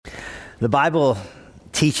The Bible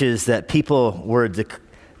teaches that people were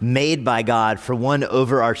made by God for one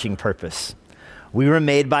overarching purpose. We were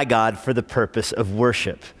made by God for the purpose of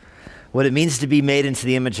worship. What it means to be made into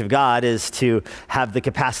the image of God is to have the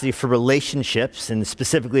capacity for relationships, and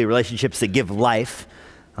specifically relationships that give life.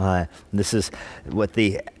 This is what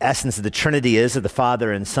the essence of the Trinity is, that the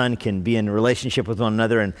Father and Son can be in relationship with one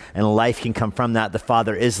another, and life can come from that. The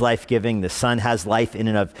Father is life-giving. The Son has life in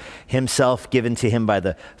and of himself, given to him by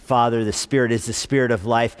the Father. The Spirit is the Spirit of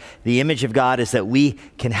life. The image of God is that we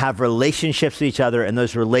can have relationships with each other, and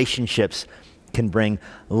those relationships can bring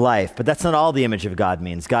life. But that's not all the image of God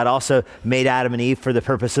means. God also made Adam and Eve for the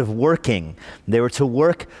purpose of working. They were to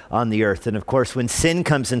work on the earth. And of course, when sin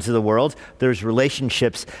comes into the world, those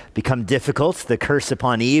relationships become difficult. The curse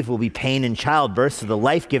upon Eve will be pain in childbirth, so the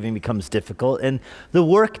life-giving becomes difficult, and the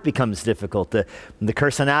work becomes difficult. The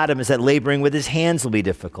curse on Adam is that laboring with his hands will be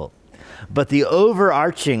difficult. But the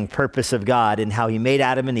overarching purpose of God in how he made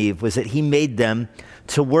Adam and Eve was that he made them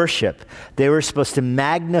to worship. They were supposed to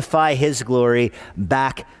magnify his glory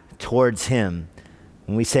back towards him.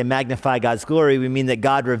 When we say magnify God's glory, we mean that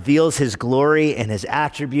God reveals his glory and his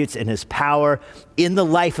attributes and his power in the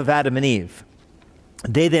life of Adam and Eve.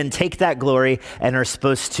 They then take that glory and are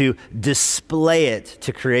supposed to display it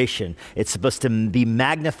to creation. It's supposed to be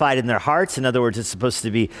magnified in their hearts. In other words, it's supposed to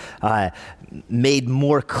be made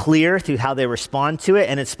more clear through how they respond to it,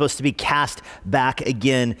 and it's supposed to be cast back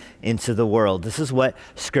again into the world. This is what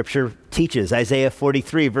Scripture teaches. Isaiah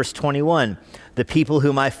 43, verse 21, the people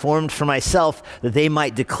whom I formed for myself, that they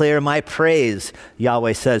might declare my praise,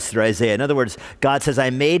 Yahweh says through Isaiah. In other words, God says, I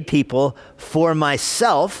made people for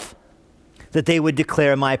myself, that they would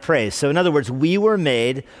declare my praise. So in other words, we were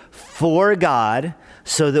made for God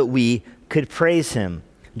so that we could praise him.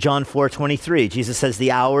 John 4:23, Jesus says,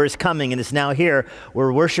 the hour is coming and is now here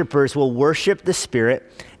where worshipers will worship the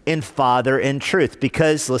Spirit in Father in truth.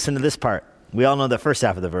 Because, listen to this part. We all know the first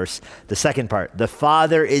half of the verse. The second part, the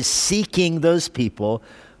Father is seeking those people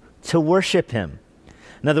to worship him.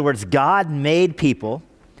 In other words, God made people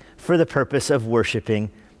for the purpose of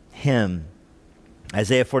worshiping him.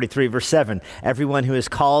 Isaiah 43, verse 7, everyone who is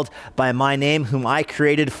called by my name, whom I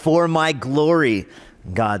created for my glory,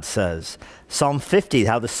 God says. Psalm 50,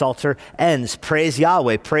 how the Psalter ends, praise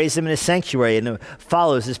Yahweh, praise him in his sanctuary, and it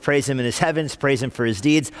follows is praise him in his heavens, praise him for his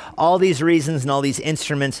deeds, all these reasons and all these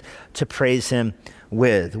instruments to praise him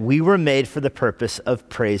with. We were made for the purpose of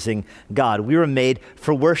praising God. We were made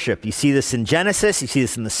for worship. You see this in Genesis, you see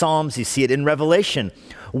this in the Psalms, you see it in Revelation.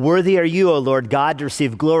 Worthy are you, O Lord God, to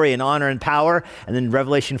receive glory and honor and power. And then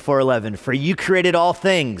Revelation 4:11, for you created all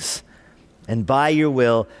things, and by your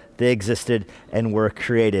will they existed and were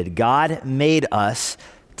created. God made us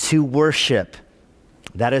to worship.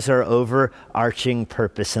 That is our overarching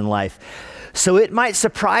purpose in life. So it might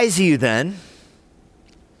surprise you then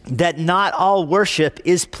that not all worship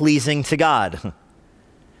is pleasing to God.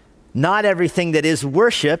 Not everything that is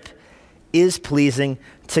worship is pleasing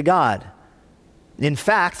to God. In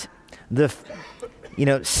fact,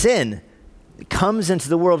 sin comes into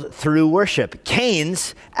the world through worship.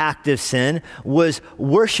 Cain's act of sin was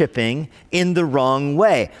worshiping in the wrong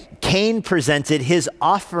way. Cain presented his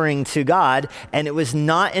offering to God, and it was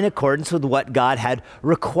not in accordance with what God had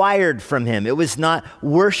required from him. It was not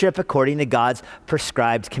worship according to God's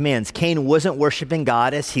prescribed commands. Cain wasn't worshiping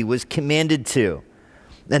God as he was commanded to.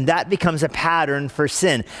 And that becomes a pattern for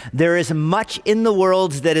sin. There is much in the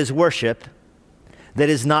world that is worship that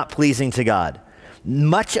is not pleasing to God.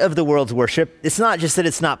 Much of the world's worship, it's not just that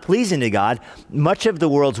it's not pleasing to God, much of the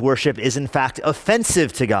world's worship is in fact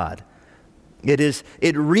offensive to God.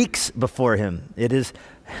 It reeks before him.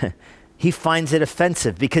 He finds it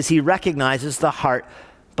offensive because he recognizes the heart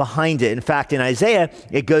behind it. In fact, in Isaiah,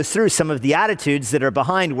 it goes through some of the attitudes that are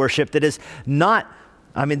behind worship that is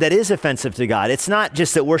offensive to God. It's not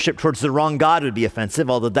just that worship towards the wrong God would be offensive,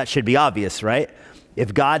 although that should be obvious, right?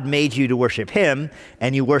 If God made you to worship him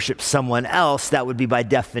and you worship someone else, that would be by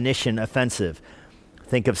definition offensive.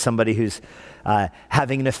 Think of somebody who's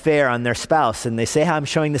having an affair on their spouse and they say, I'm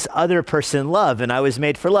showing this other person love and I was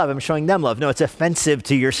made for love. I'm showing them love. No, it's offensive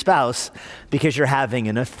to your spouse because you're having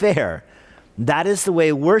an affair. That is the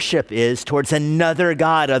way worship is towards another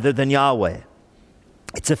God other than Yahweh.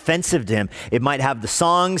 It's offensive to him. It might have the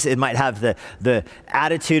songs, it might have the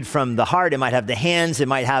attitude from the heart, it might have the hands, it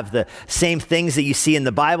might have the same things that you see in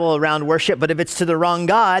the Bible around worship, but if it's to the wrong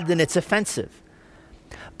God, then it's offensive.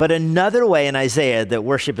 But another way in Isaiah that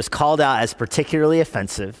worship is called out as particularly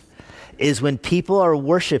offensive is when people are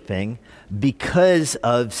worshiping because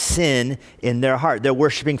of sin in their heart. They're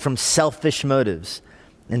worshiping from selfish motives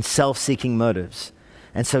and self-seeking motives.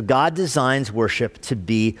 And so God designs worship to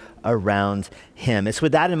be around him. It's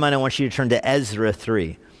with that in mind, I want you to turn to Ezra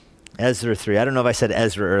 3. Ezra 3. I don't know if I said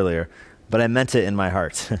Ezra earlier, but I meant it in my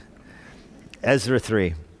heart. Ezra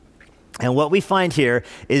 3. And what we find here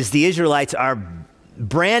is the Israelites are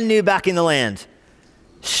brand new back in the land,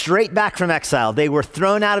 straight back from exile. They were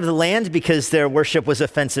thrown out of the land because their worship was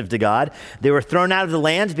offensive to God. They were thrown out of the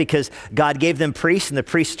land because God gave them priests, and the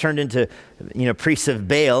priests turned into, priests of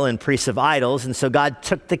Baal and priests of idols. And so God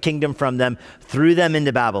took the kingdom from them, threw them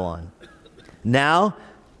into Babylon. Now,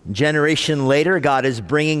 generation later, God is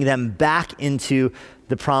bringing them back into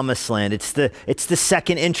the promised land. It's the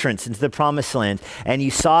second entrance into the promised land. And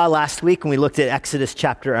you saw last week when we looked at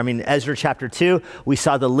Ezra chapter 2, we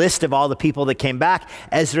saw the list of all the people that came back.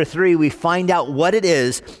 Ezra 3, we find out what it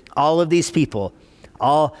is, all of these people,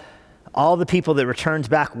 all the people that returned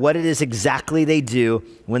back, what it is exactly they do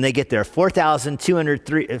when they get there.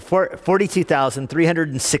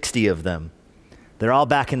 42,360 of them. They're all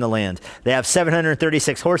back in the land. They have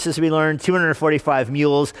 736 horses, we learned, 245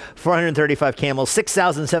 mules, 435 camels,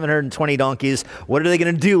 6,720 donkeys. What are they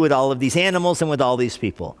going to do with all of these animals and with all these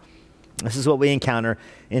people? This is what we encounter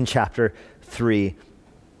in chapter 3,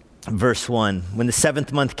 verse 1. When the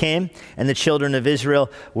 7th month came and the children of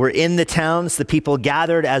Israel were in the towns, the people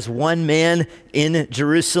gathered as one man in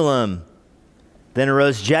Jerusalem. Then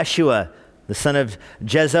arose Jeshua, the son of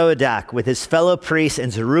Jehozadak, with his fellow priests,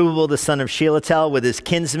 and Zerubbabel, the son of Shealtiel, with his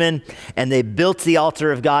kinsmen, and they built the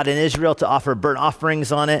altar of God in Israel to offer burnt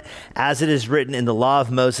offerings on it, as it is written in the law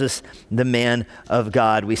of Moses, the man of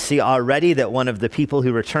God. We see already that one of the people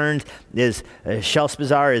who returned is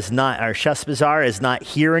Sheshbazzar is not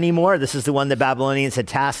here anymore. This is the one the Babylonians had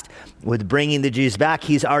tasked with bringing the Jews back.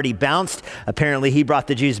 He's already bounced. Apparently, he brought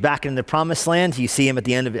the Jews back into the promised land. You see him at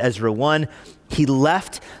the end of Ezra 1. He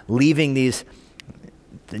left, leaving these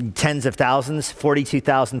tens of thousands,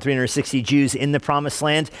 42,360 Jews in the promised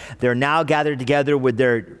land. They're now gathered together with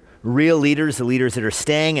their real leaders, the leaders that are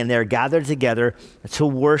staying, and they're gathered together to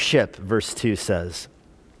worship, verse 2 says.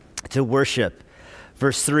 To worship.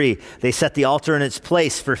 Verse 3, they set the altar in its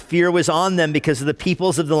place, for fear was on them because of the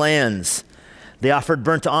peoples of the lands. They offered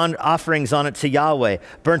burnt offerings on it to Yahweh,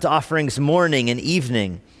 burnt offerings morning and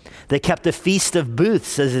evening. They kept a feast of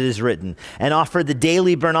booths, as it is written, and offered the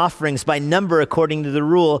daily burnt offerings by number according to the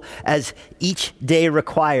rule as each day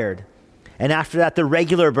required. And after that, the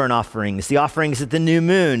regular burnt offerings, the offerings at the new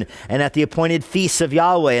moon and at the appointed feasts of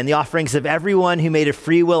Yahweh, and the offerings of everyone who made a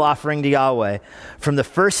free will offering to Yahweh. From the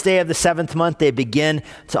first day of the 7th month, they begin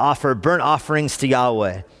to offer burnt offerings to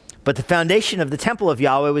Yahweh. But the foundation of the temple of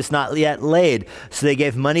Yahweh was not yet laid. So they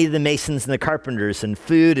gave money to the masons and the carpenters, and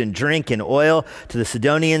food and drink and oil to the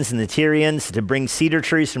Sidonians and the Tyrians, to bring cedar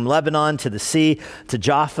trees from Lebanon to the sea, to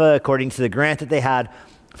Jaffa, according to the grant that they had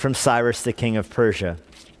from Cyrus, the king of Persia.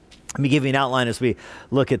 Let me give you an outline as we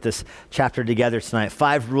look at this chapter together tonight.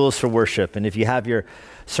 5 rules for worship. And if you have your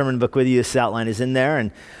sermon book with you, this outline is in there.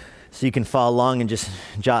 And so you can follow along and just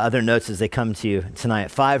jot other notes as they come to you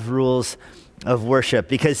tonight. 5 rules of worship,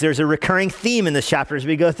 because there's a recurring theme in this chapter as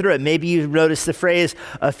we go through it. Maybe you've noticed the phrase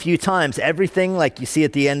a few times. Everything, like you see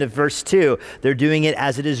at the end of verse 2, they're doing it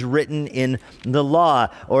as it is written in the law.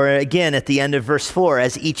 Or again, at the end of verse 4,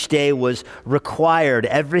 as each day was required.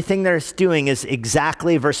 Everything they're doing is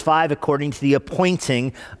exactly, verse 5, according to the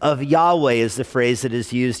appointing of Yahweh is the phrase that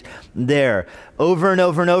is used there. Over and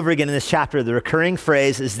over and over again in this chapter, the recurring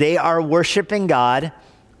phrase is they are worshiping God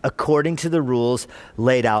according to the rules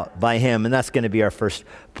laid out by him. And that's going to be our first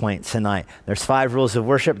point tonight. There's 5 rules of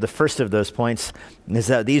worship. The first of those points is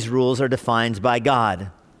that these rules are defined by God.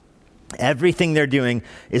 Everything they're doing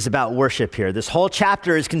is about worship here. This whole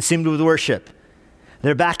chapter is consumed with worship.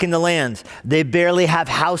 They're back in the land. They barely have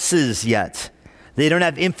houses yet. They don't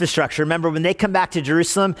have infrastructure. Remember, when they come back to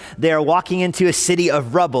Jerusalem, they are walking into a city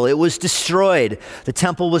of rubble. It was destroyed. The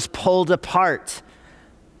temple was pulled apart.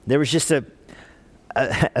 There was just a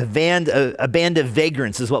band of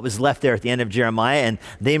vagrants is what was left there at the end of Jeremiah, and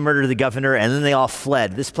they murdered the governor, and then they all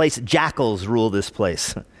fled. This place, jackals rule this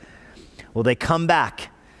place. Well, they come back,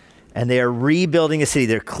 and they are rebuilding a city.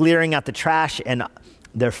 They're clearing out the trash, and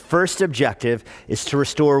their first objective is to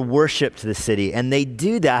restore worship to the city. And they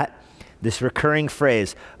do that, this recurring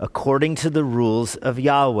phrase, according to the rules of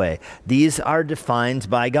Yahweh. These are defined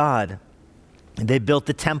by God. They built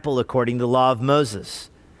the temple according to the law of Moses.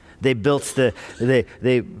 They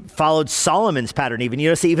followed Solomon's pattern even. You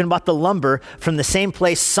notice they even bought the lumber from the same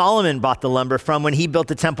place Solomon bought the lumber from when he built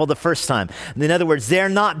the temple the first time. In other words, they're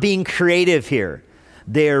not being creative here.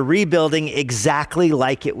 They're rebuilding exactly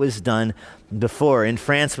like it was done before. In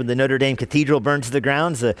France, when the Notre Dame Cathedral burned to the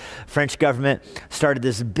ground, the French government started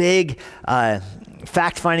this big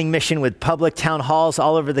fact-finding mission with public town halls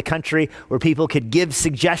all over the country where people could give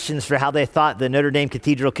suggestions for how they thought the Notre Dame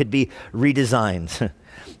Cathedral could be redesigned.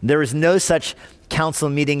 There was no such council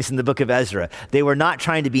meetings in the book of Ezra. They were not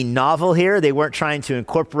trying to be novel here. They weren't trying to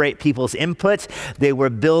incorporate people's input. They were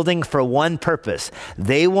building for one purpose.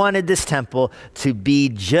 They wanted this temple to be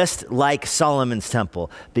just like Solomon's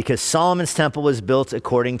temple, because Solomon's temple was built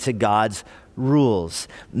according to God's rules.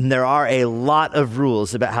 And there are a lot of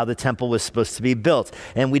rules about how the temple was supposed to be built.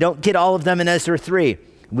 And we don't get all of them in Ezra 3.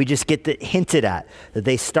 We just get hinted at that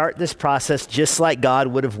they start this process just like God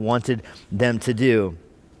would have wanted them to do.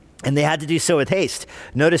 And they had to do so with haste.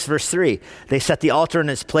 Notice verse 3. They set the altar in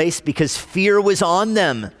its place because fear was on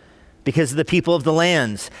them because of the people of the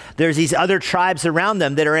lands. There's these other tribes around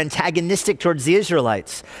them that are antagonistic towards the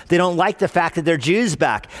Israelites. They don't like the fact that they're Jews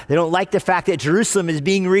back. They don't like the fact that Jerusalem is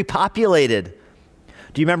being repopulated.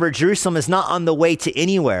 Do you remember Jerusalem is not on the way to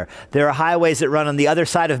anywhere? There are highways that run on the other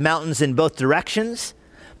side of mountains in both directions,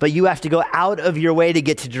 but you have to go out of your way to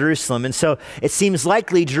get to Jerusalem. And so it seems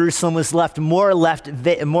likely Jerusalem was left more or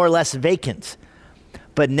less vacant.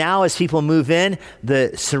 But now as people move in,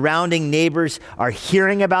 the surrounding neighbors are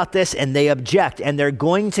hearing about this and they object, and they're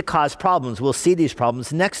going to cause problems. We'll see these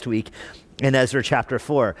problems next week in Ezra chapter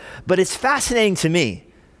 4. But it's fascinating to me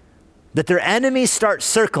that their enemies start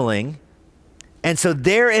circling, and so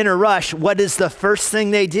they're in a rush. What is the first thing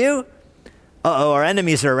they do? Our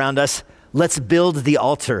enemies are around us. Let's build the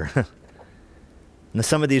altar. Now,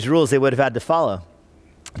 some of these rules they would have had to follow.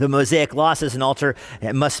 The Mosaic law says an altar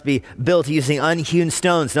it must be built using unhewn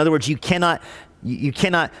stones. In other words, you cannot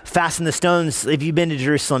fasten the stones. If you've been to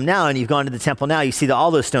Jerusalem now and you've gone to the temple now, you see that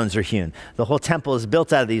all those stones are hewn. The whole temple is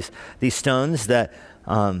built out of these stones that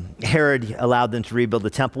Herod allowed them to rebuild the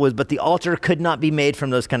temple with, but the altar could not be made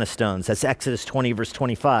from those kind of stones. That's Exodus 20, verse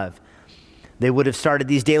 25. They would have started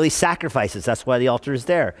these daily sacrifices. That's why the altar is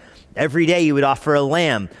there. Every day you would offer a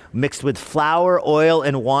lamb mixed with flour, oil,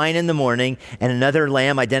 and wine in the morning, and another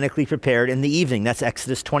lamb identically prepared in the evening. That's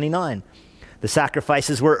Exodus 29. The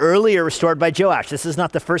sacrifices were earlier restored by Joash. This is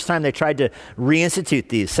not the first time they tried to reinstitute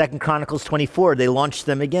these. 2 Chronicles 24, they launched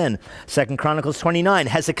them again. 2 Chronicles 29,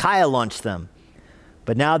 Hezekiah launched them.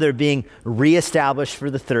 But now they're being reestablished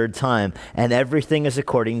for the third time, and everything is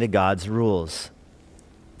according to God's rules.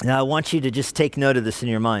 Now, I want you to just take note of this in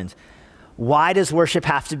your minds. Why does worship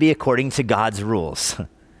have to be according to God's rules?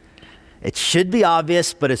 It should be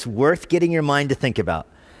obvious, but it's worth getting your mind to think about.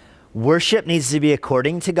 Worship needs to be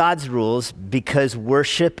according to God's rules because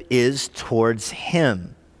worship is towards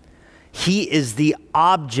Him. He is the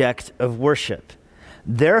object of worship.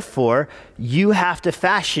 Therefore, you have to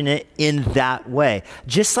fashion it in that way.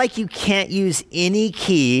 Just like you can't use any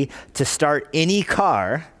key to start any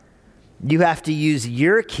car, you have to use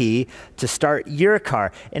your key to start your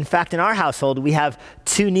car. In fact, in our household, we have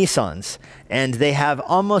 2 Nissans, and they have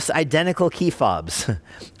almost identical key fobs.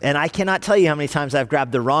 And I cannot tell you how many times I've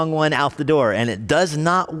grabbed the wrong one out the door, and it does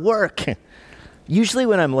not work. Usually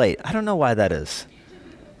when I'm late. I don't know why that is.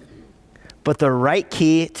 But the right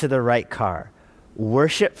key to the right car.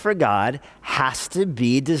 Worship for God has to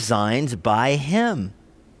be designed by Him.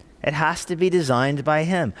 It has to be designed by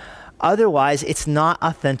Him. Otherwise, it's not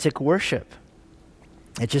authentic worship.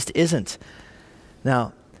 It just isn't.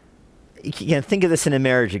 Now, you can think of this in a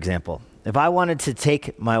marriage example. If I wanted to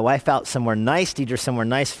take my wife out somewhere nice, teach her somewhere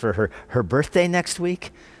nice for her birthday next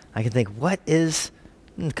week, I can think, what is,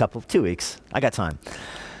 2 weeks. I got time.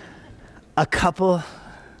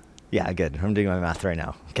 Yeah, good. I'm doing my math right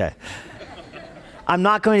now. Okay. I'm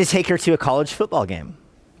not going to take her to a college football game.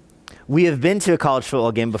 We have been to a college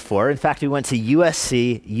football game before. In fact, we went to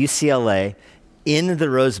USC, UCLA in the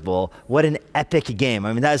Rose Bowl. What an epic game.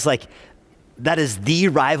 I mean, that is the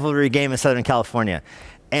rivalry game in Southern California.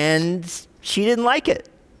 And she didn't like it.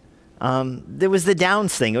 There was the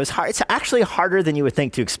downs thing. It was hard. It's actually harder than you would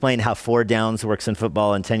think to explain how 4 downs works in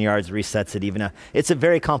football and 10 yards resets it even. It's a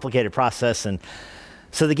very complicated process. And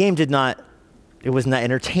so the game was not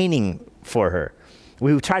entertaining for her.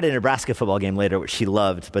 We tried a Nebraska football game later, which she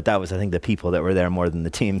loved, but that was, I think, the people that were there more than the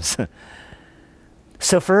teams.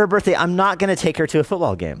 So for her birthday, I'm not going to take her to a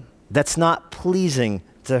football game. That's not pleasing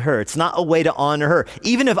to her. It's not a way to honor her,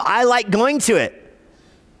 even if I like going to it.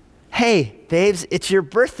 Hey, babes, it's your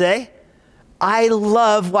birthday. I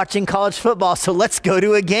love watching college football, so let's go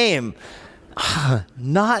to a game.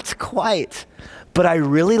 Not quite, but I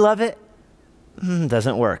really love it.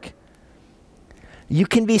 Doesn't work. You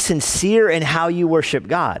can be sincere in how you worship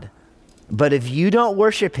God, but if you don't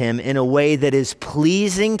worship Him in a way that is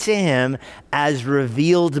pleasing to Him as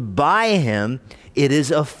revealed by Him, it is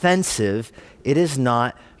offensive. It is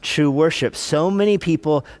not true worship. So many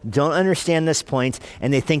people don't understand this point,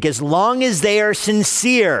 and they think as long as they are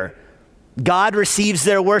sincere, God receives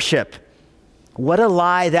their worship. What a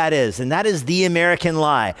lie that is. And that is the American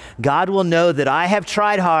lie. God will know that I have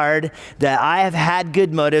tried hard, that I have had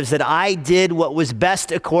good motives, that I did what was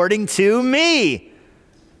best according to me.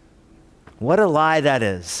 What a lie that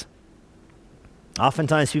is.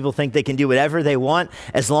 Oftentimes people think they can do whatever they want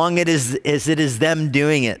as long as it is them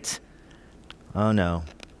doing it. Oh no.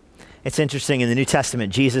 It's interesting, in the New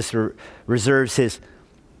Testament, Jesus reserves his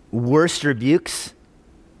worst rebukes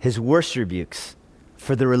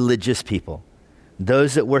for the religious people.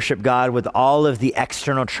 Those that worship God with all of the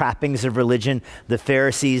external trappings of religion, the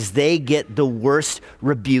Pharisees, they get the worst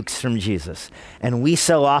rebukes from Jesus. And we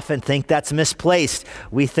so often think that's misplaced.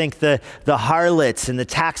 We think the harlots and the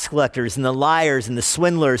tax collectors and the liars and the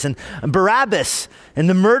swindlers and Barabbas and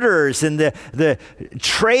the murderers and the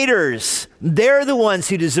traitors, they're the ones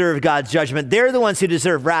who deserve God's judgment. They're the ones who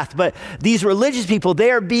deserve wrath. But these religious people,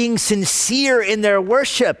 they are being sincere in their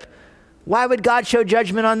worship. Why would God show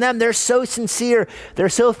judgment on them? They're so sincere. They're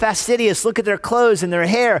so fastidious. Look at their clothes and their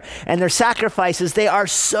hair and their sacrifices. They are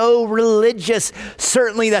so religious.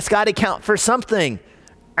 Certainly that's got to count for something.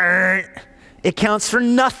 It counts for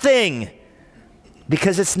nothing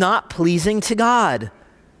because it's not pleasing to God.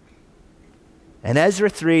 And Ezra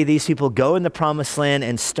 3, these people go in the promised land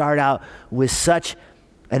and start out with such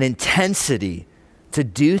an intensity to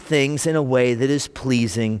do things in a way that is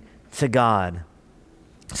pleasing to God.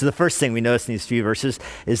 So the first thing we notice in these few verses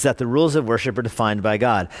is that the rules of worship are defined by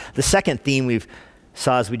God. The second theme we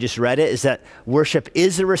saw as we just read it is that worship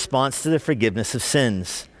is a response to the forgiveness of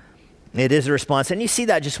sins. It is a response. And you see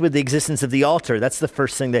that just with the existence of the altar. That's the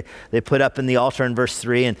first thing they put up in the altar in verse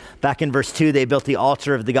 3. And back in verse 2, they built the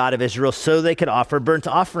altar of the God of Israel so they could offer burnt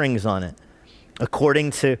offerings on it,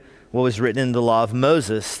 according to what was written in the law of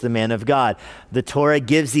Moses, the man of God. The Torah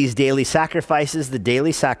gives these daily sacrifices. The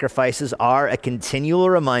daily sacrifices are a continual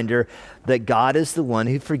reminder that God is the one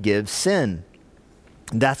who forgives sin.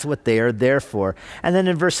 That's what they are there for. And then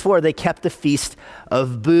in verse 4, they kept the Feast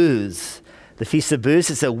of Booths. The Feast of Booths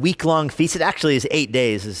is a week-long feast. It actually is 8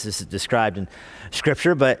 days, as this is described in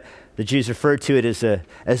Scripture, but the Jews referred to it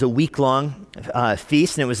as a week-long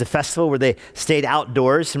feast, and it was a festival where they stayed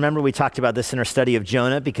outdoors. Remember, we talked about this in our study of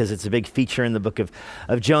Jonah because it's a big feature in the book of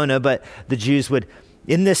Jonah, but the Jews would,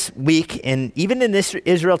 in this week, and even in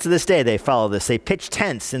Israel to this day, they follow this. They pitch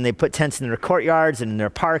tents, and they put tents in their courtyards and in their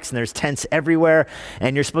parks, and there's tents everywhere,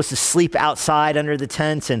 and you're supposed to sleep outside under the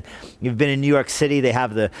tents. And you've been in New York City, they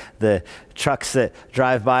have the trucks that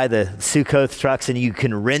drive by, the Sukkoth trucks, and you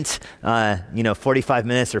can rent 45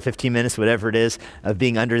 minutes or 15 minutes, whatever it is, of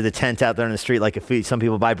being under the tent out there on the street like a food. Some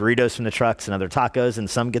people buy burritos from the trucks and other tacos, and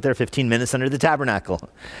some get their 15 minutes under the tabernacle.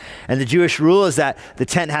 And the Jewish rule is that the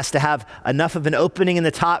tent has to have enough of an opening in the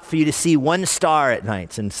top for you to see one star at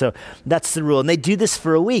night. And so that's the rule. And they do this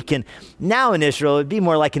for a week. And now in Israel, it'd be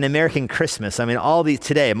more like an American Christmas. I mean, all these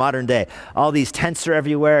today, modern day, all these tents are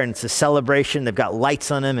everywhere, and it's a celebration. They've got lights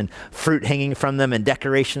on them and fruit hanging from them and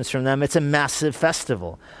decorations from them. It's a massive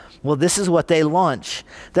festival. Well, this is what they launch.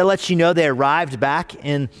 That lets you know they arrived back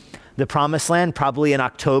in the promised land probably in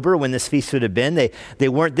October when this feast would have been. They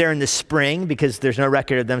weren't there in the spring because there's no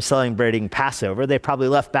record of them celebrating Passover. They probably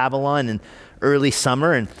left Babylon in early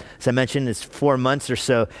summer, and as I mentioned, it's 4 months or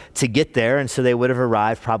so to get there, and so they would have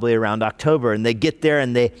arrived probably around October. And they get there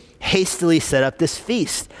and they hastily set up this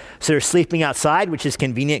feast. So they're sleeping outside, which is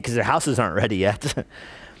convenient because their houses aren't ready yet,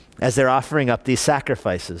 as they're offering up these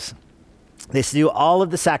sacrifices. They do all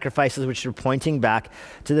of the sacrifices which are pointing back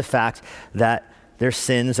to the fact that their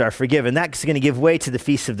sins are forgiven. That's going to give way to the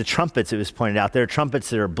Feast of the Trumpets, it was pointed out. There are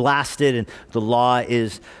trumpets that are blasted and the law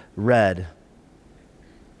is read.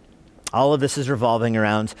 All of this is revolving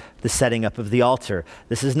around the setting up of the altar.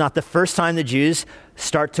 This is not the first time the Jews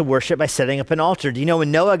start to worship by setting up an altar. Do you know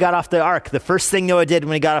when Noah got off the ark, the first thing Noah did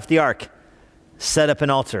when he got off the ark? Set up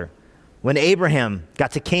an altar. When Abraham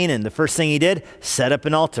got to Canaan, the first thing he did, set up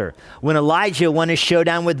an altar. When Elijah won his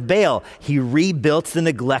showdown with Baal, he rebuilt the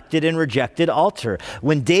neglected and rejected altar.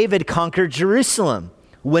 When David conquered Jerusalem,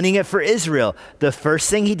 winning it for Israel, the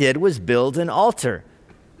first thing he did was build an altar.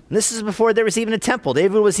 And this is before there was even a temple.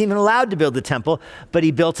 David wasn't even allowed to build the temple, but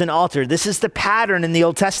he built an altar. This is the pattern in the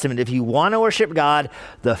Old Testament. If you want to worship God,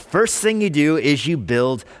 the first thing you do is you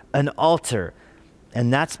build an altar.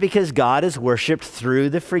 And that's because God is worshiped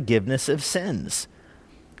through the forgiveness of sins.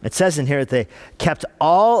 It says in here that they kept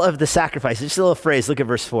all of the sacrifices. Just a little phrase, look at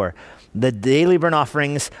verse 4. The daily burnt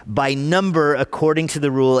offerings by number according to the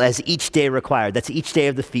rule as each day required. That's each day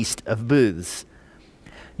of the Feast of Booths.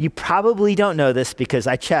 You probably don't know this because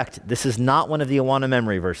I checked. This is not one of the Awana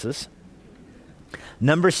memory verses.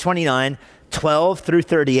 Numbers 29, 12 through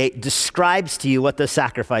 38 describes to you what those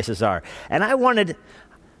sacrifices are. And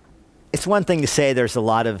it's one thing to say there's a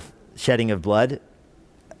lot of shedding of blood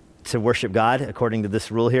to worship God according to this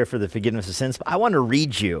rule here for the forgiveness of sins. But I want to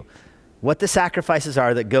read you what the sacrifices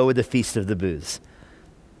are that go with the Feast of the Booths.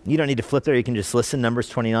 You don't need to flip there. You can just listen. Numbers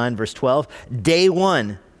 29, verse 12. Day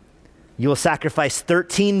 1, you will sacrifice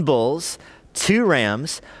 13 bulls, 2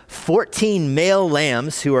 rams, 14 male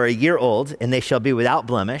lambs who are a year old, and they shall be without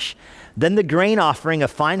blemish. Then the grain offering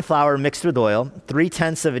of fine flour mixed with oil,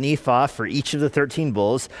 3/10 of an ephah for each of the 13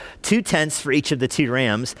 bulls, 2/10 for each of the 2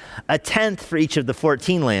 rams, 1/10 for each of the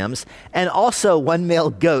 14 lambs, and also 1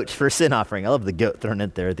 male goat for sin offering. I love the goat thrown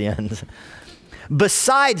in there at the end.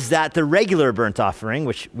 Besides that, the regular burnt offering,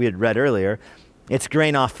 which we had read earlier, its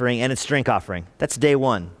grain offering and its drink offering. That's day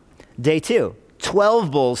 1. Day 2, 12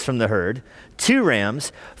 bulls from the herd, 2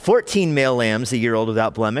 rams, 14 male lambs a year old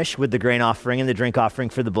without blemish, with the grain offering and the drink offering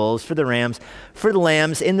for the bulls, for the rams, for the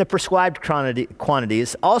lambs in the prescribed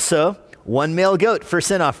quantities. Also, 1 male goat for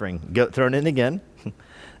sin offering. Goat thrown in again.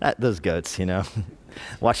 Those goats,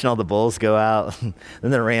 watching all the bulls go out, then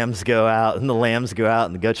the rams go out, and the lambs go out,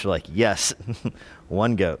 and the goats are like, yes,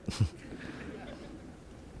 1 goat.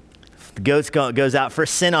 The goats goes out for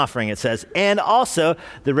sin offering, it says, and also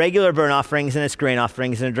the regular burnt offerings and its grain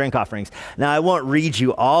offerings and drink offerings. Now, I won't read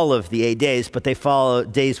you all of the 8 days, but they follow,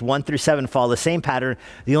 days 1 through 7 follow the same pattern.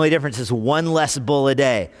 The only difference is 1 less bull a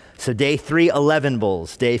day. So day 3, 11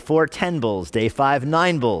 bulls. Day 4, 10 bulls. Day 5,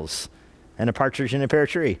 9 bulls. And a partridge in a pear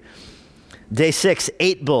tree. Day 6,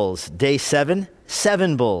 8 bulls. Day 7,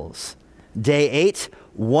 7 bulls. Day 8,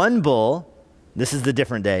 1 bull. This is the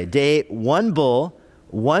different day. Day 8, 1 bull,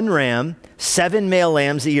 1 ram, 7 male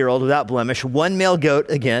lambs a year old without blemish, 1 male goat,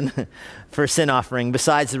 again, for sin offering,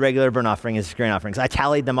 besides the regular burnt offering and grain offerings. I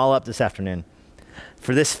tallied them all up this afternoon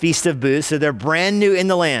for this Feast of Booths. So they're brand new in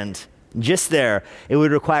the land. Just there, it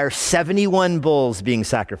would require 71 bulls being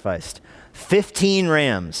sacrificed, 15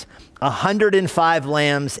 rams, 105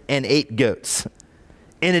 lambs, and 8 goats,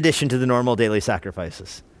 in addition to the normal daily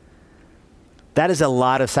sacrifices. That is a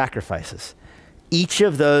lot of sacrifices. Each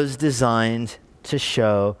of those designed to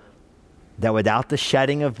show that without the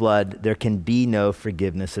shedding of blood, there can be no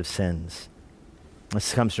forgiveness of sins.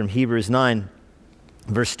 This comes from Hebrews 9,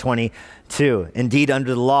 verse 22. Indeed,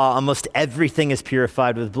 under the law, almost everything is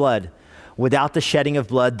purified with blood. Without the shedding of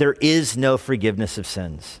blood, there is no forgiveness of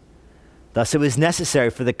sins. Thus, it was necessary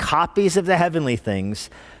for the copies of the heavenly things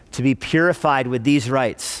to be purified with these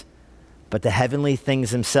rites, but the heavenly things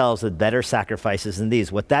themselves with better sacrifices than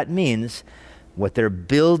these. What that means, what they're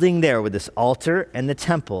building there with this altar and the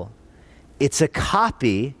temple, it's a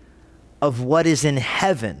copy of what is in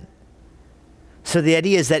heaven. So the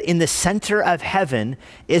idea is that in the center of heaven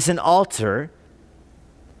is an altar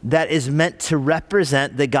that is meant to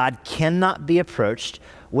represent that God cannot be approached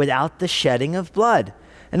without the shedding of blood.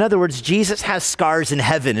 In other words, Jesus has scars in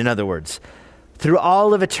heaven, in other words. Through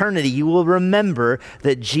all of eternity, you will remember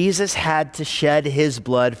that Jesus had to shed his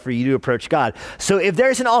blood for you to approach God. So if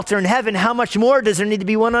there's an altar in heaven, how much more does there need to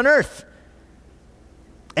be one on earth?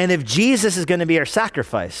 And if Jesus is going to be our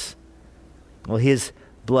sacrifice, well, his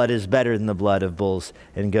blood is better than the blood of bulls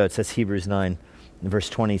and goats. That's Hebrews 9, verse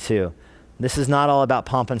 22. This is not all about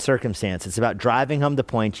pomp and circumstance. It's about driving home the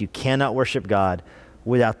point you cannot worship God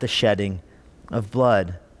without the shedding of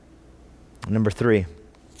blood. Number 3.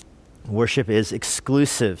 Worship is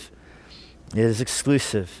exclusive. It is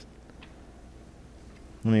exclusive.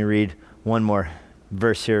 Let me read one more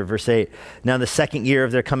verse here, verse 8. Now the 2nd year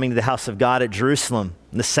of their coming to the house of God at Jerusalem,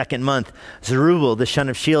 in the 2nd month, Zerubbabel, the son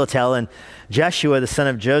of Shealtiel, and Jeshua, the son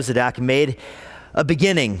of Jozadak, made a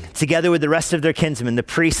beginning, together with the rest of their kinsmen, the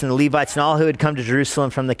priests and the Levites, and all who had come to Jerusalem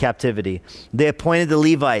from the captivity. They appointed the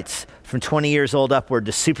Levites from 20 years old upward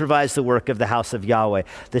to supervise the work of the house of Yahweh.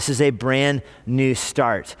 This is a brand new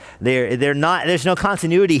start. There's no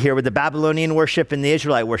continuity here with the Babylonian worship and the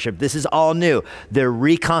Israelite worship. This is all new. They're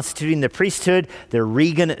reconstituting the priesthood. They're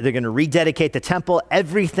going to rededicate the temple.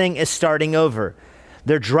 Everything is starting over.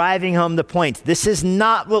 They're driving home the point. This is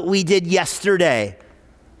not what we did yesterday.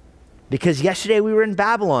 Because yesterday we were in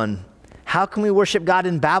Babylon. How can we worship God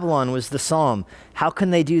in Babylon was the psalm. How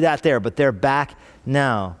can they do that there? But they're back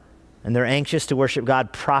now. And they're anxious to worship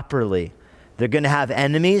God properly. They're going to have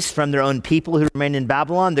enemies from their own people who remain in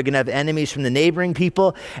Babylon. They're going to have enemies from the neighboring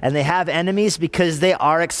people. And they have enemies because they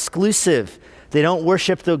are exclusive. They don't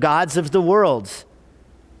worship the gods of the world.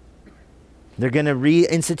 They're going to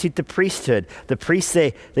reinstitute the priesthood. The priests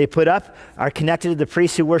they put up are connected to the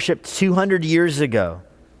priests who worshiped 200 years ago.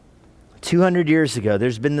 200 years ago.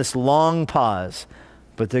 There's been this long pause,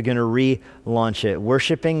 but they're going to relaunch it.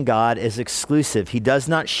 Worshiping God is exclusive. He does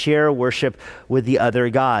not share worship with the other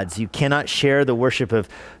gods. You cannot share the worship of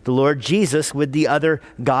the Lord Jesus with the other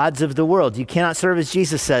gods of the world. You cannot serve, as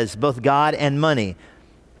Jesus says, both God and money.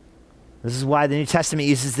 This is why the New Testament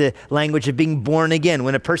uses the language of being born again.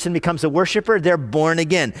 When a person becomes a worshiper, they're born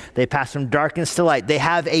again. They pass from darkness to light. They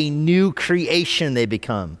have a new creation they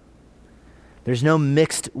become. There's no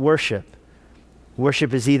mixed worship.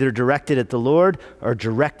 Worship is either directed at the Lord or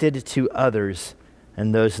directed to others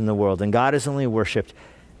and those in the world. And God is only worshiped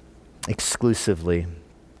exclusively. And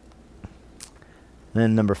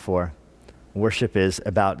then number 4, worship is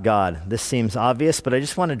about God. This seems obvious, but I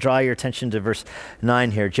just want to draw your attention to verse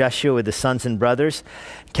 9 here. Jeshua with his sons and brothers,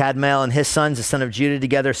 Kadmiel and his sons, the son of Judah,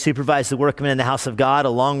 together supervised the workmen in the house of God,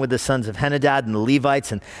 along with the sons of Henadad and the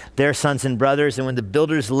Levites and their sons and brothers. And when the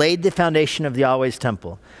builders laid the foundation of Yahweh's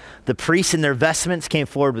temple, the priests in their vestments came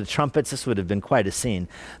forward with trumpets. This would have been quite a scene.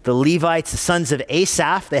 The Levites, the sons of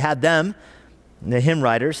Asaph, they had them, the hymn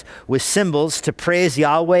writers, with cymbals to praise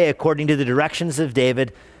Yahweh according to the directions of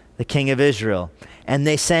David, the king of Israel. And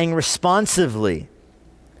they sang responsively.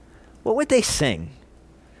 What would they sing?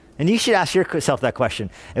 And you should ask yourself that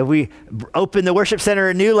question. If we open the worship center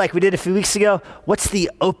anew like we did a few weeks ago, what's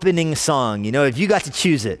the opening song? You know, if you got to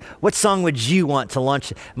choose it, what song would you want to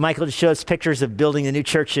launch? Michael just showed us pictures of building the new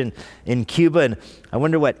church in Cuba, and I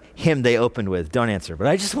wonder what hymn they opened with. Don't answer, but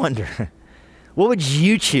I just wonder, what would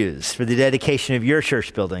you choose for the dedication of your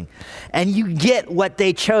church building? And you get what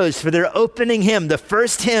they chose for their opening hymn, the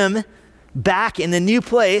first hymn back in the new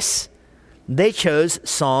place. They chose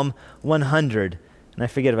Psalm 100. And I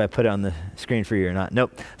forget if I put it on the screen for you or not.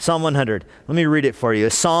 Nope. Psalm 100. Let me read it for you. A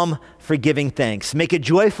psalm for giving thanks. Make a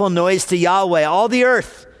joyful noise to Yahweh, all the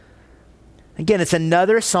earth. Again, it's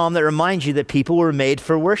another psalm that reminds you that people were made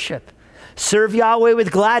for worship. Serve Yahweh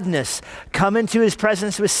with gladness. Come into his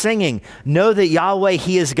presence with singing. Know that Yahweh,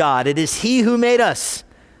 he is God. It is he who made us,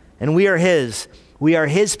 and we are his. We are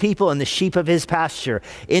his people and the sheep of his pasture.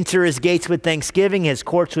 Enter his gates with thanksgiving, his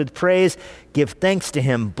courts with praise. Give thanks to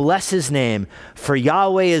him. Bless his name. For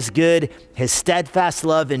Yahweh is good. His steadfast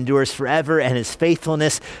love endures forever, and his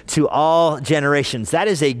faithfulness to all generations. That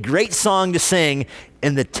is a great song to sing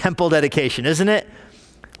in the temple dedication, isn't it?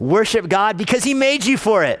 Worship God because he made you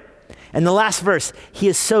for it. And the last verse, he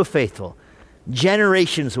is so faithful.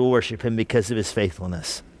 Generations will worship him because of his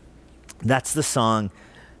faithfulness. That's the song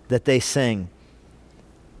that they sing.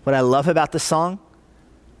 What I love about the song,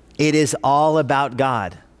 it is all about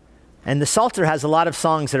God. And the Psalter has a lot of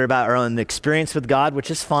songs that are about our own experience with God, which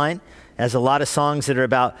is fine. It has a lot of songs that are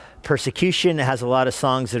about persecution. It has a lot of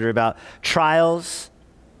songs that are about trials.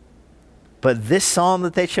 But this psalm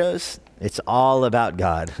that they chose, it's all about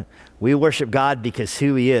God. We worship God because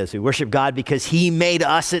who he is. We worship God because he made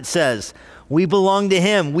us, it says. We belong to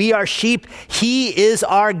him. We are sheep. He is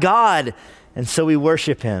our God. And so we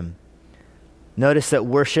worship him. Notice that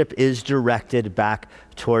worship is directed back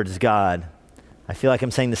towards God. I feel like I'm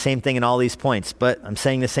saying the same thing in all these points, but I'm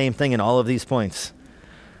saying the same thing in all of these points.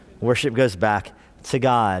 Worship goes back to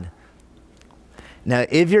God. Now,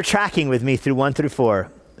 if you're tracking with me through 1 through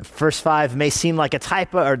 4, verse 5 may seem like a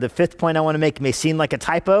typo, or the fifth point I want to make may seem like a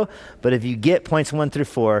typo, but if you get points 1 through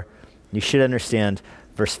 4, you should understand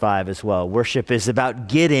verse 5 as well. Worship is about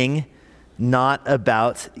getting, not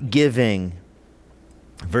about giving.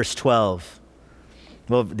 Verse 12.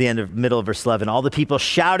 Well, the middle of verse 11. All the people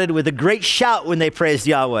shouted with a great shout when they praised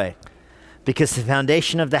Yahweh, because the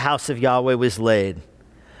foundation of the house of Yahweh was laid.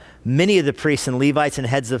 Many of the priests and Levites and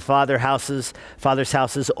heads of fathers'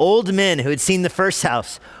 houses, old men who had seen the first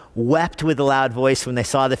house, wept with a loud voice when they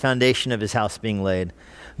saw the foundation of his house being laid,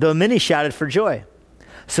 though many shouted for joy,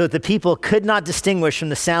 so that the people could not distinguish from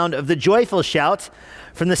the sound of the joyful shout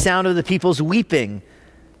from the sound of the people's weeping.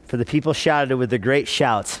 For the people shouted with a great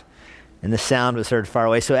shout, and the sound was heard far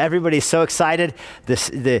away. So everybody's so excited.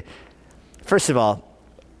 First of all,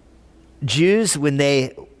 Jews, when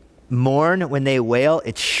they mourn, when they wail,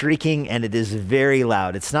 it's shrieking and it is very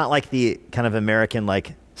loud. It's not like the kind of American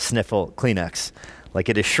like sniffle Kleenex. Like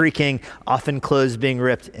it is shrieking, often clothes being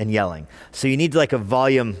ripped and yelling. So you need like a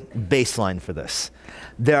volume baseline for this.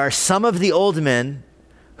 There are some of the old men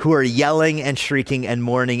who are yelling and shrieking and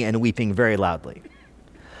mourning and weeping very loudly.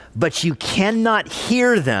 But you cannot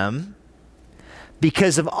hear them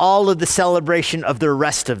because of all of the celebration of the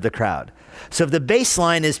rest of the crowd. So if the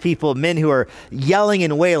baseline is men who are yelling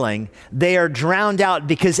and wailing, they are drowned out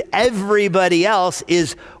because everybody else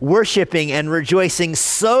is worshiping and rejoicing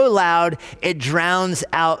so loud it drowns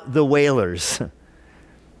out the wailers.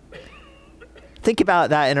 Think about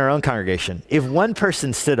that in our own congregation. If one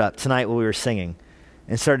person stood up tonight while we were singing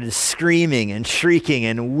and started screaming and shrieking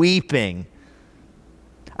and weeping,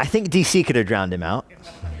 I think DC could have drowned him out.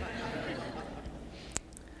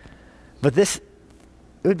 But it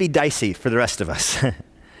would be dicey for the rest of us.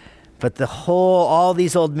 But all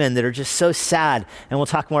these old men that are just so sad, and we'll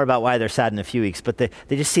talk more about why they're sad in a few weeks, but they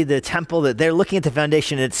just see the temple, that they're looking at the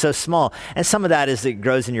foundation and it's so small. And some of that is it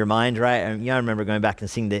grows in your mind, right? I remember going back and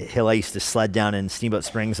seeing the hill I used to sled down in Steamboat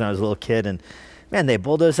Springs when I was a little kid, and man, they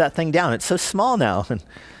bulldozed that thing down. It's so small now. And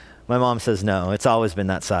my mom says, no, it's always been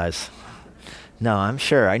that size. No, I'm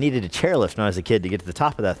sure. I needed a chairlift when I was a kid to get to the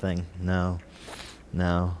top of that thing. No.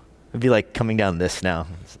 It'd be like coming down this now.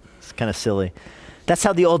 It's kind of silly. That's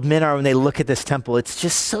how the old men are when they look at this temple. It's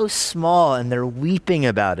just so small and they're weeping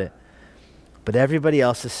about it. But everybody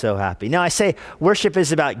else is so happy. Now I say worship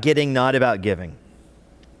is about getting, not about giving.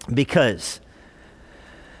 Because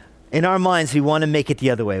in our minds, we want to make it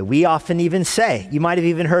the other way. We often even say, you might have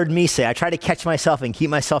even heard me say, I try to catch myself and keep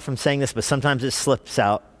myself from saying this, but sometimes it slips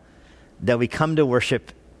out, that we come to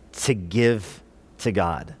worship to give to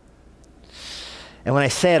God. And when I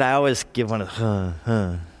say it, I always give one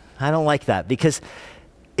of, I don't like that, because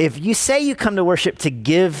if you say you come to worship to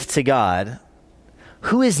give to God,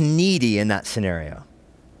 who is needy in that scenario?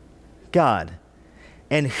 God.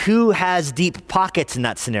 And who has deep pockets in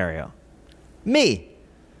that scenario? Me.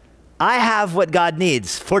 I have what God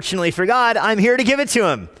needs. Fortunately for God, I'm here to give it to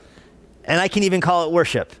him. And I can even call it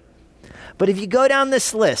worship. But if you go down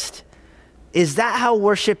this list, is that how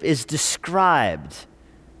worship is described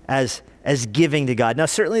as giving to God? Now,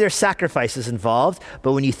 certainly there's sacrifices involved,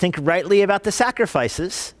 but when you think rightly about the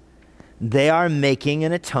sacrifices, they are making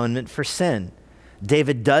an atonement for sin.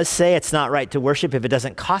 David does say it's not right to worship if it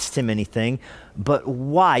doesn't cost him anything, but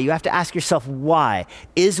why? You have to ask yourself why.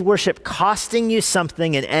 Is worship costing you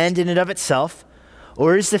something, an end in and of itself,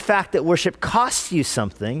 or is the fact that worship costs you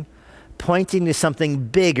something pointing to something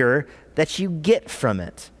bigger that you get from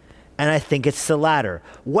it? And I think it's the latter.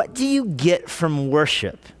 What do you get from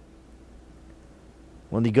worship?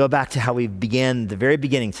 When you go back to how we began the very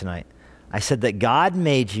beginning tonight, I said that God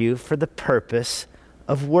made you for the purpose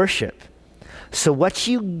of worship. So what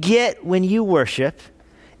you get when you worship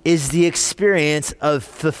is the experience of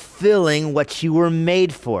fulfilling what you were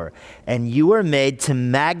made for. And you were made to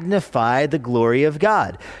magnify the glory of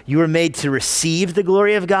God. You were made to receive the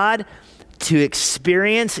glory of God, to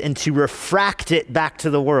experience and to refract it back to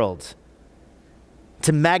the world,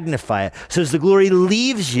 to magnify it. So as the glory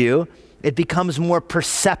leaves you, it becomes more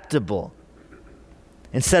perceptible.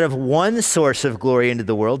 Instead of one source of glory into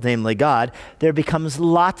the world, namely God, there becomes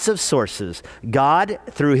lots of sources. God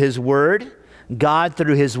through his word, God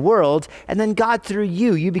through his world, and then God through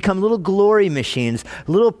you. You become little glory machines,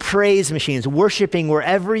 little praise machines, worshiping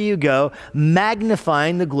wherever you go,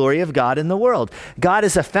 magnifying the glory of God in the world. God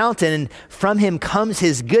is a fountain, and from him comes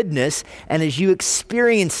his goodness, and as you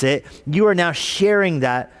experience it, you are now sharing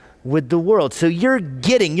that with the world. So you're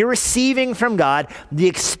receiving from God the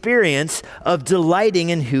experience of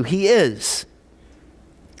delighting in who he is.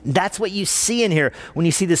 That's what you see in here when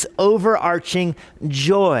you see this overarching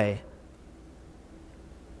joy.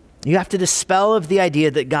 You have to dispel of the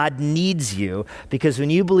idea that God needs you, because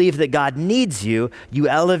when you believe that God needs you, you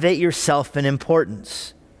elevate yourself in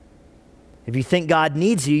importance. If you think God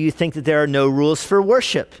needs you, you think that there are no rules for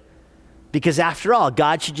worship. Because after all,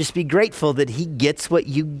 God should just be grateful that he gets what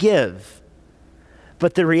you give.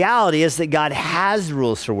 But the reality is that God has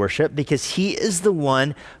rules for worship because he is the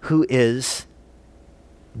one who is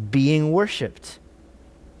being worshiped.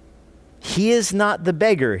 He is not the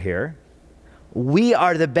beggar here. We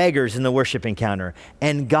are the beggars in the worship encounter.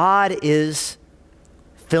 And God is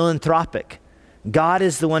philanthropic. God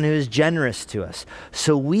is the one who is generous to us.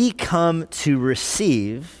 So we come to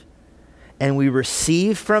receive, and we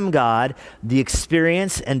receive from God the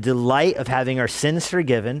experience and delight of having our sins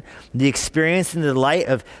forgiven, the experience and delight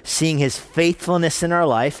of seeing his faithfulness in our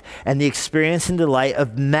life, and the experience and delight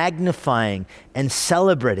of magnifying and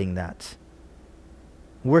celebrating that.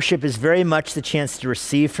 Worship is very much the chance to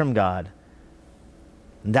receive from God.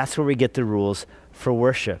 And that's where we get the rules for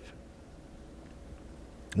worship.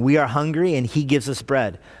 We are hungry and he gives us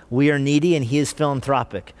bread. We are needy and he is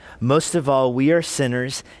philanthropic. Most of all, we are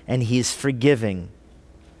sinners and he's forgiving.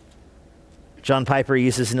 John Piper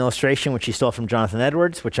uses an illustration which he stole from Jonathan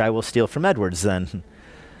Edwards, which I will steal from Edwards then,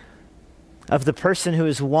 of the person who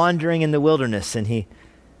is wandering in the wilderness and he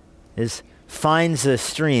finds a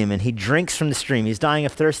stream and he drinks from the stream. He's dying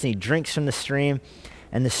of thirst and he drinks from the stream,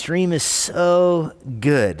 and the stream is so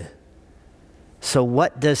good. So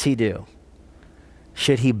what does he do?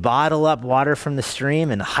 Should he bottle up water from the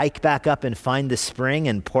stream and hike back up and find the spring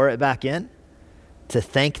and pour it back in to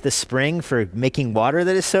thank the spring for making water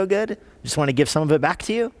that is so good? Just want to give some of it back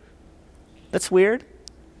to you? That's weird.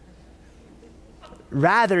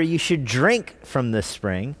 Rather, you should drink from the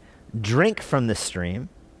spring, drink from the stream,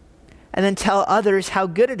 and then tell others how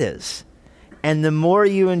good it is. And the more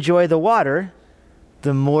you enjoy the water,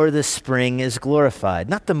 the more the spring is glorified,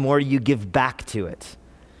 not the more you give back to it.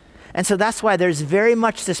 And so that's why there's very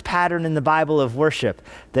much this pattern in the Bible of worship,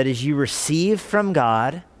 that as you receive from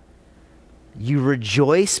God, you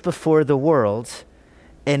rejoice before the world,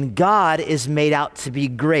 and God is made out to be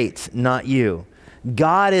great, not you.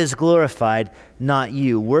 God is glorified, not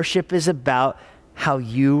you. Worship is about how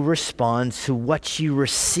you respond to what you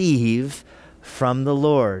receive from the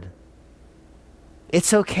Lord.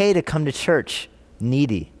 It's okay to come to church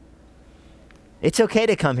needy. It's okay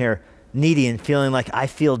to come here needy and feeling like, I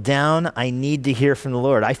feel down, I need to hear from the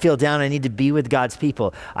Lord. I feel down, I need to be with God's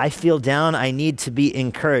people. I feel down, I need to be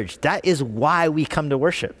encouraged. That is why we come to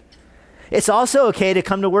worship. It's also okay to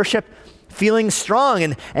come to worship feeling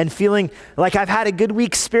strong and feeling like I've had a good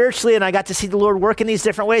week spiritually and I got to see the Lord work in these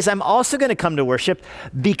different ways. I'm also going to come to worship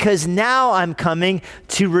because now I'm coming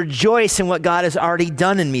to rejoice in what God has already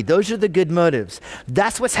done in me. Those are the good motives.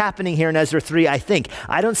 That's what's happening here in Ezra 3, I think.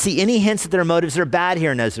 I don't see any hints that their motives are bad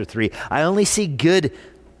here in Ezra 3. I only see good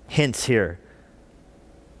hints here.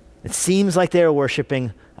 It seems like they are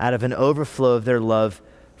worshiping out of an overflow of their love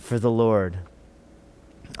for the Lord.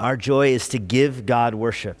 Our joy is to give God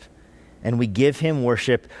worship. And we give him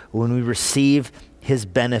worship when we receive his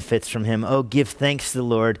benefits from him. Oh, give thanks to the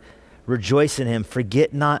Lord. Rejoice in him.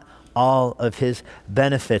 Forget not all of his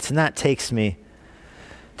benefits. And that takes me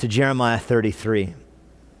to Jeremiah 33.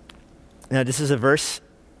 Now, this is a verse,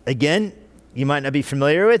 again, you might not be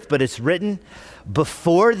familiar with, but it's written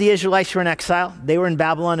before the Israelites were in exile. They were in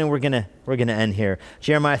Babylon, and we're gonna end here.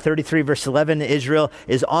 Jeremiah 33, verse 11, Israel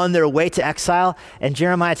is on their way to exile, and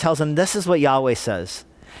Jeremiah tells them, this is what Yahweh says.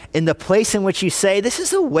 In the place in which you say, this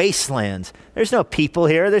is a wasteland. There's no people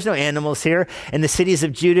here. There's no animals here. In the cities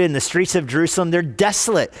of Judah and the streets of Jerusalem, they're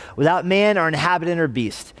desolate, without man or inhabitant or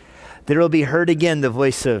beast. There will be heard again the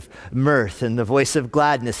voice of mirth and the voice of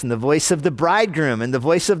gladness and the voice of the bridegroom and the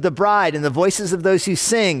voice of the bride and the voices of those who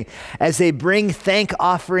sing as they bring thank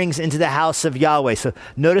offerings into the house of Yahweh. So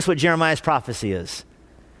notice what Jeremiah's prophecy is.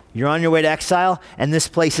 You're on your way to exile, and this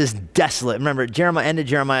place is desolate. Remember, ended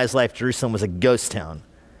Jeremiah's life, Jerusalem was a ghost town.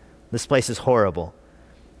 This place is horrible.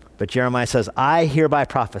 But Jeremiah says, I hereby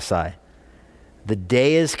prophesy, the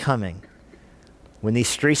day is coming when these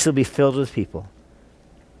streets will be filled with people.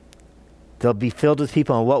 They'll be filled with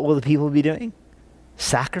people, and what will the people be doing?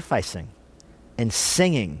 Sacrificing and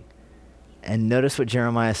singing. And notice what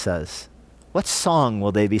Jeremiah says. What song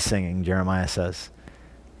will they be singing, Jeremiah says?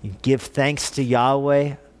 You give thanks to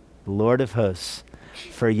Yahweh, Lord of hosts,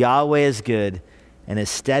 for Yahweh is good, and his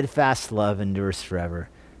steadfast love endures forever.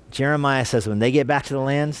 Jeremiah says when they get back to the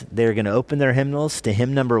lands, they're going to open their hymnals to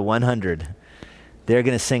hymn number 100. They're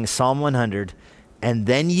going to sing Psalm 100, and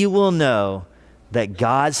then you will know that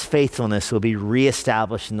God's faithfulness will be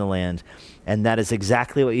reestablished in the land. And that is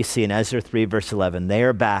exactly what you see in Ezra 3, verse 11. They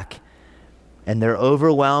are back, and they're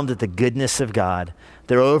overwhelmed at the goodness of God.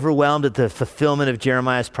 They're overwhelmed at the fulfillment of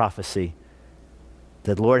Jeremiah's prophecy.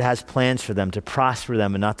 The Lord has plans for them to prosper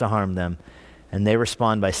them and not to harm them. And they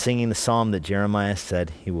respond by singing the psalm that Jeremiah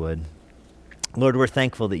said he would. Lord, we're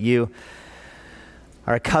thankful that you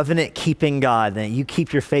are a covenant-keeping God, that you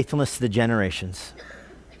keep your faithfulness to the generations.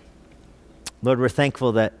 Lord, we're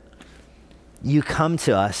thankful that you come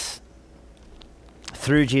to us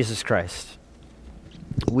through Jesus Christ.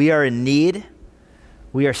 We are in need.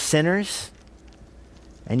 We are sinners.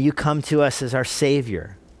 And you come to us as our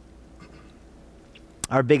Savior.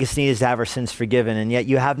 Our biggest need is to have our sins forgiven, and yet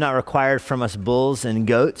you have not required from us bulls and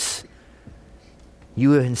goats.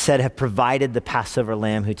 You instead have provided the Passover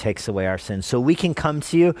lamb who takes away our sins. So we can come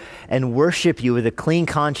to you and worship you with a clean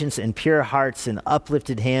conscience and pure hearts and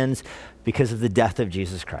uplifted hands because of the death of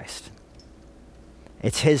Jesus Christ.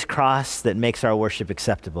 It's his cross that makes our worship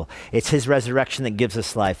acceptable. It's his resurrection that gives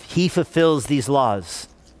us life. He fulfills these laws.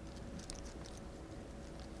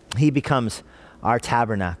 He becomes our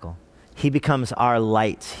tabernacle. He becomes our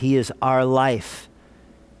light. He is our life.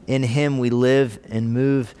 In him we live and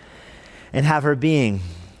move and have our being.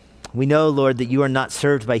 We know, Lord, that you are not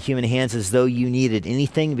served by human hands as though you needed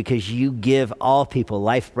anything, because you give all people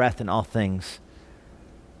life, breath, and all things.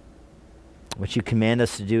 What you command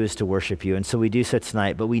us to do is to worship you. And so we do so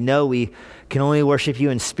tonight. But we know we can only worship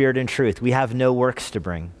you in spirit and truth. We have no works to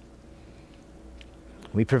bring.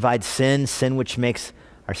 We provide sin which makes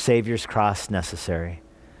our Savior's cross necessary.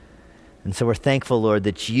 And so we're thankful, Lord,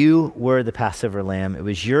 that you were the Passover lamb. It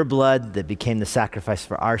was your blood that became the sacrifice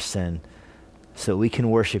for our sin so that we can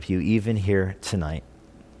worship you even here tonight.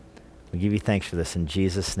 We give you thanks for this in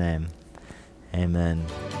Jesus' name. Amen.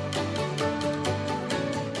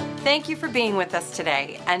 Thank you for being with us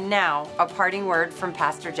today. And now, a parting word from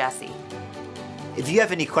Pastor Jesse. If you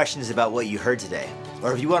have any questions about what you heard today,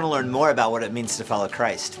 or if you want to learn more about what it means to follow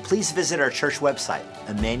Christ, please visit our church website,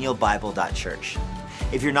 emmanuelbible.church.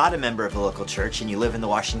 If you're not a member of a local church and you live in the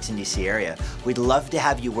Washington, D.C. area, we'd love to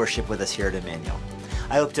have you worship with us here at Emmanuel.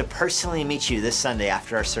 I hope to personally meet you this Sunday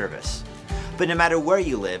after our service. But no matter where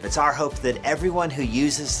you live, it's our hope that everyone who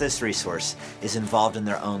uses this resource is involved in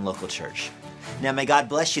their own local church. Now may God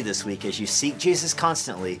bless you this week as you seek Jesus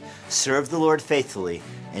constantly, serve the Lord faithfully,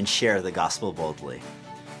 and share the gospel boldly.